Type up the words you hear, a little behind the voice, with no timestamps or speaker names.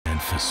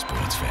for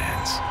sports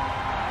fans.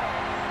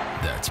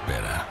 That's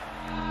better.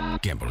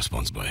 Gamble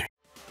responsibly.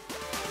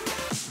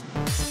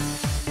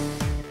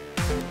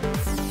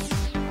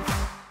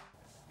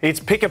 It's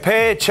Pick a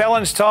Pair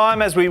challenge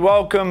time as we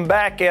welcome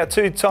back our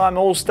two-time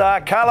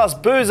All-Star, Carlos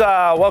Boozer.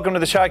 Welcome to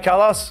the show,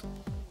 Carlos.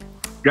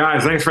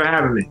 Guys, thanks for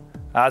having me.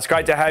 It's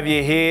great to have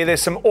you here.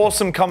 There's some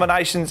awesome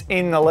combinations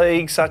in the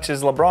league, such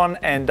as LeBron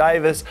and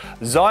Davis,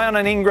 Zion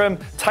and Ingram,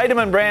 Tatum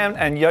and Brown,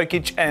 and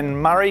Jokic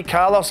and Murray.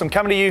 Carlos, I'm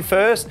coming to you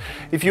first.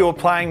 If you were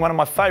playing one of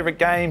my favourite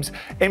games,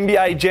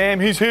 NBA Jam,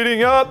 who's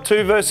hitting up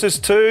 2 versus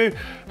 2,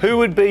 who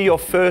would be your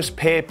first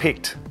pair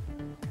picked?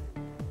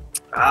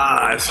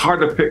 It's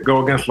hard to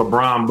go against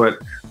LeBron, but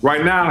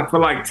right now I feel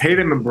like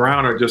Tatum and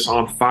Brown are just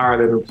on fire.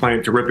 They've been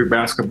playing terrific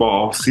basketball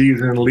all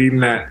season, leading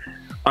that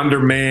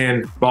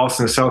undermanned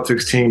Boston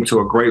Celtics team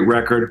to a great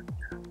record.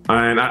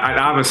 And I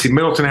obviously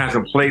Middleton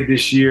hasn't played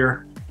this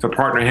year to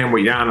partner him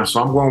with Giannis,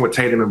 so I'm going with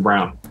Tatum and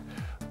Brown.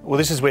 Well,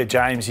 this is where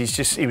James,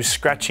 he was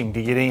scratching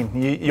to get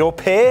in. Your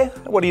pair,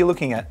 what are you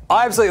looking at?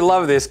 I absolutely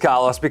love this,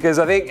 Carlos, because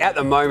I think at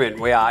the moment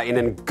we are in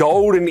a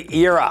golden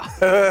era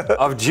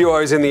of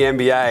duos in the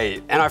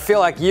NBA. And I feel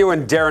like you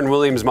and Darren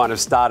Williams might have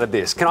started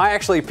this. Can I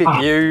actually pick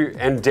you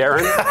and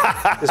Darren?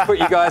 Just put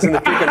you guys in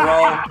the pick and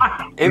roll.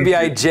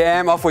 NBA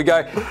Jam, off we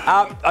go.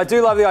 I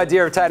do love the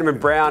idea of Tatum and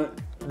Brown.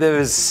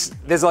 There's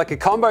like a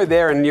combo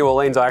there in New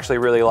Orleans I actually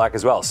really like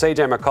as well.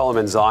 CJ McCollum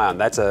and Zion,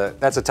 that's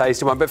a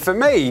tasty one. But for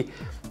me,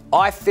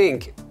 I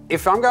think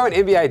if I'm going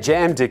NBA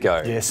Jam,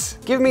 Dicko, yes,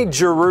 give me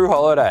Jrue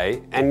Holiday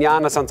and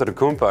Giannis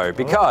Antetokounmpo,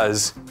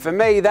 because for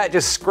me that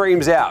just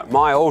screams out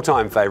my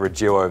all-time favourite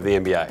duo of the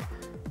NBA.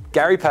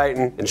 Gary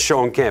Payton and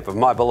Sean Kemp of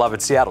my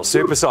beloved Seattle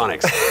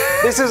Supersonics.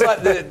 This is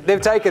like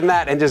they've taken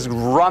that and just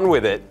run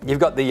with it. You've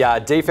got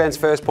the defense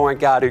first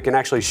point guard who can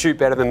actually shoot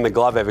better than the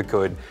glove ever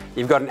could.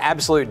 You've got an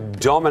absolute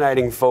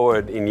dominating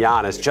forward in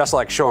Giannis, just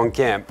like Sean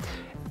Kemp.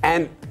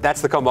 And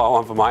that's the combo I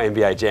want for my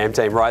NBA Jam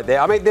team right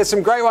there. I mean, there's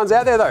some great ones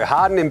out there though.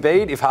 Harden and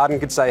Embiid, if Harden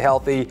could stay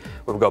healthy.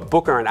 We've got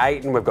Booker and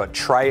Ayton. We've got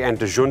Trey and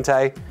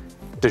DeJounte,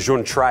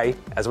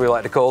 as we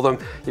like to call them.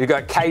 You've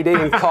got KD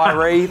and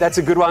Kyrie. That's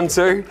a good one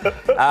too.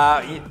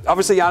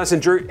 Obviously, Giannis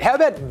and Jrue. How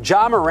about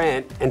Ja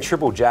Morant and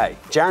Triple J?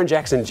 Jaren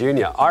Jackson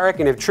Jr. I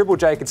reckon if Triple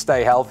J could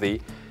stay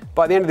healthy,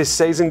 by the end of this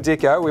season,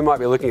 Dicko, we might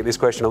be looking at this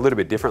question a little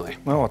bit differently.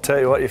 Well, I'll tell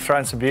you what, you're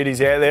throwing some beauties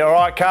out there. All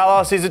right,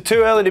 Carlos, is it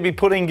too early to be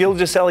putting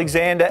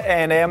Gilgeous-Alexander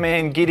and our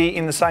man Giddey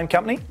in the same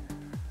company?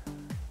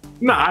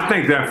 No, I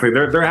think definitely.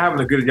 They're having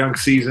a good young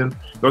season.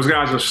 Those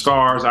guys are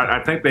stars.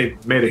 I think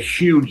they've made a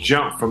huge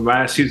jump from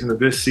last season to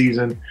this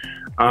season.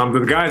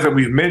 The guys that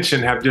we've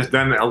mentioned have just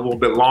done it a little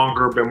bit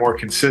longer, been more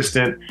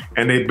consistent,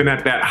 and they've been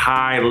at that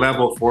high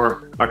level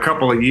for a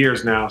couple of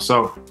years now.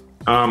 So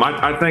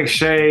I think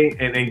Shea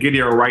and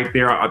Giddey are right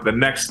there, the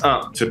next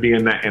up to be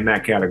in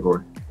that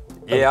category.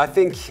 Yeah, I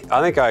think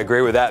I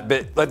agree with that.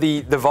 But like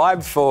the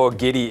vibe for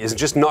Giddey is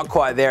just not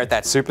quite there at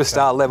that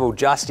superstar level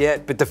just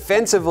yet. But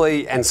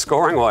defensively and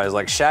scoring wise,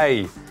 like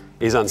Shea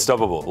is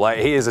unstoppable. Like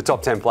he is a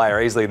top 10 player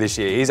easily this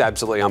year. He's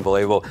absolutely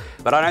unbelievable.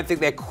 But I don't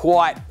think they're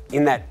quite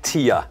in that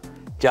tier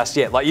just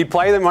yet. Like you'd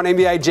play them on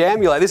NBA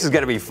Jam, you're like, this is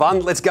going to be fun.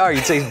 Let's go.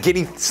 You'd see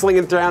Giddey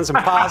slinging around some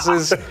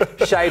passes,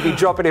 Shea be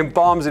dropping in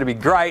bombs. It'd be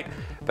great.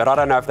 But I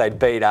don't know if they'd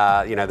beat,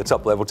 the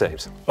top level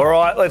teams. All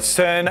right, let's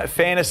turn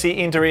fantasy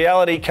into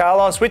reality.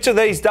 Carlos, which of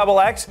these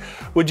double acts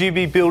would you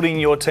be building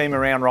your team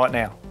around right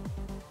now?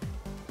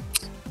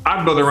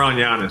 I'd build around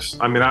Giannis.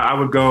 I mean, I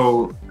would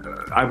go with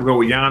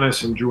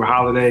Giannis and Jrue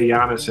Holiday,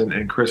 Giannis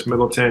and Chris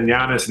Middleton,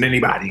 Giannis and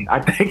anybody. I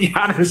think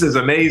Giannis is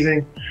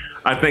amazing.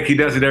 I think he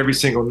does it every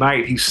single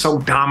night. He's so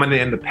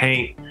dominant in the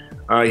paint.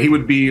 He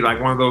would be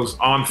like one of those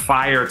on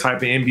fire type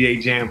of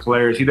NBA Jam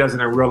players. He does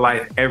it in real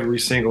life every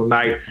single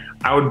night.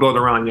 I would build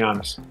around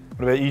Giannis.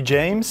 What about you,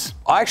 Jaymz?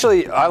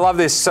 I love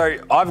this. So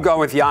I've gone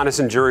with Giannis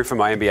and Jrue for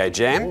my NBA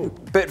Jam. Ooh.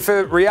 But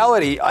for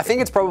reality, I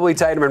think it's probably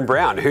Tatum and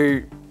Brown,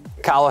 who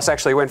Carlos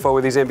actually went for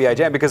with his NBA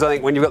Jam, because I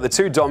think when you've got the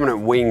two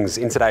dominant wings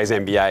in today's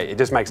NBA, it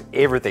just makes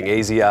everything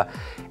easier.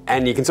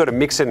 And you can sort of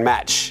mix and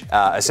match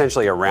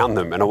essentially around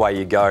them, and away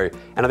you go.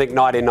 And I think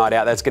night in, night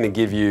out, that's going to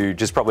give you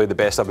just probably the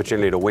best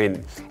opportunity to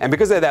win. And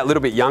because they're that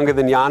little bit younger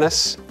than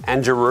Giannis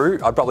and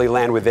Jrue, I'd probably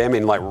land with them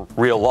in like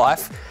real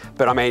life.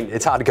 But I mean,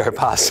 it's hard to go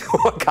past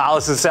what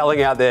Carlos is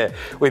selling out there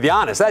with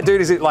Giannis. That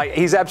dude is like,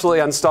 he's absolutely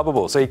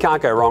unstoppable. So you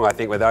can't go wrong, I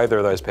think, with either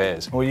of those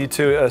pairs. Well, you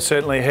two are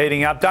certainly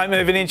heating up. Don't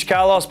move an inch,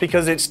 Carlos,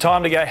 because it's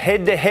time to go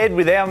head to head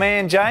with our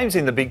man Jaymz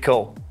in the big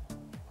call.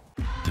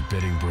 The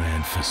betting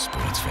brand for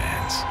sports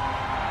fans.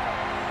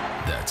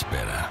 That's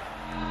better.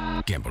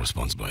 Gamble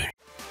responsibly.